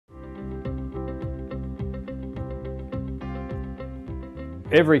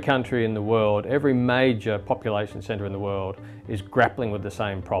Every country in the world, every major population centre in the world is grappling with the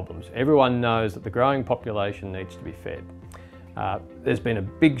same problems. Everyone knows that the growing population needs to be fed. There's been a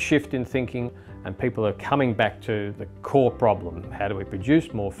big shift in thinking and people are coming back to the core problem. How do we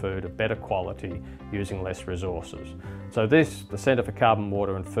produce more food of better quality using less resources? So the Centre for Carbon,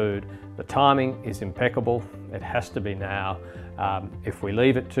 Water and Food, the timing is impeccable. It has to be now. If we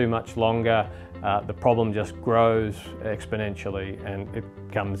leave it too much longer, the problem just grows exponentially and it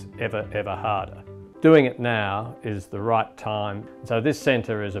becomes ever harder. Doing it now is the right time. So this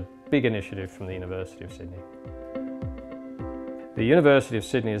centre is a big initiative from the University of Sydney. The University of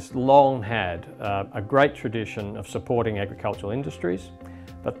Sydney has long had a great tradition of supporting agricultural industries,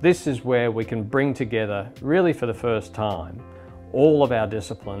 but this is where we can bring together, really for the first time, all of our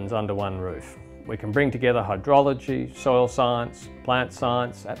disciplines under one roof. We can bring together hydrology, soil science, plant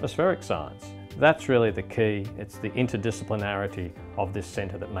science, atmospheric science. That's really the key. It's the interdisciplinarity of this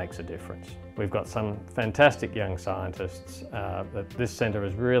centre that makes a difference. We've got some fantastic young scientists that this centre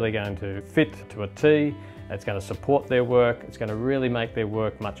is really going to fit to a T. It's going to support their work. It's going to really make their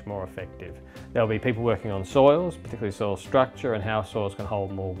work much more effective. There'll be people working on soils, particularly soil structure and how soils can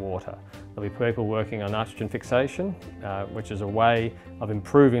hold more water. There'll be people working on nitrogen fixation, which is a way of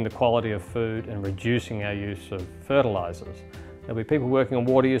improving the quality of food and reducing our use of fertilisers. There'll be people working on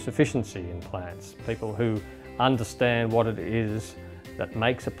water use efficiency in plants, people who understand what it is that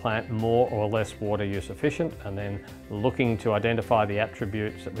makes a plant more or less water use efficient, and then looking to identify the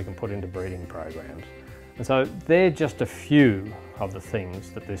attributes that we can put into breeding programs. And so they're just a few of the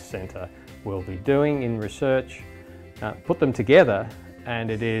things that this centre will be doing in research. Put them together and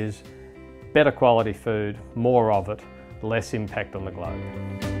it is better quality food, more of it, less impact on the globe.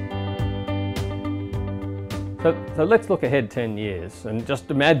 So let's look ahead 10 years and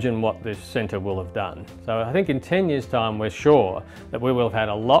just imagine what this centre will have done. So I think in 10 years' time we're sure that we will have had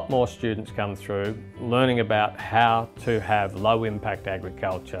a lot more students come through learning about how to have low impact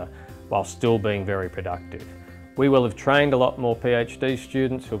agriculture while still being very productive. We will have trained a lot more PhD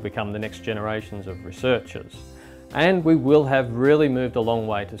students who will become the next generations of researchers. And we will have really moved a long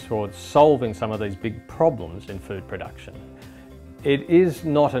way towards solving some of these big problems in food production. It is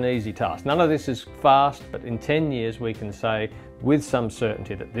not an easy task. None of this is fast, but in 10 years we can say with some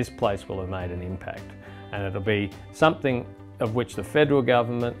certainty that this place will have made an impact. And it'll be something of which the federal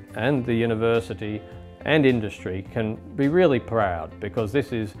government and the university and industry can be really proud, because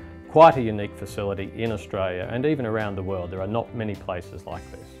this is quite a unique facility in Australia and even around the world. There are not many places like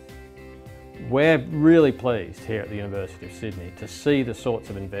this. We're really pleased here at the University of Sydney to see the sorts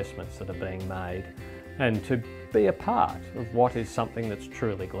of investments that are being made and to be a part of what is something that's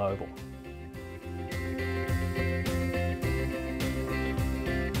truly global.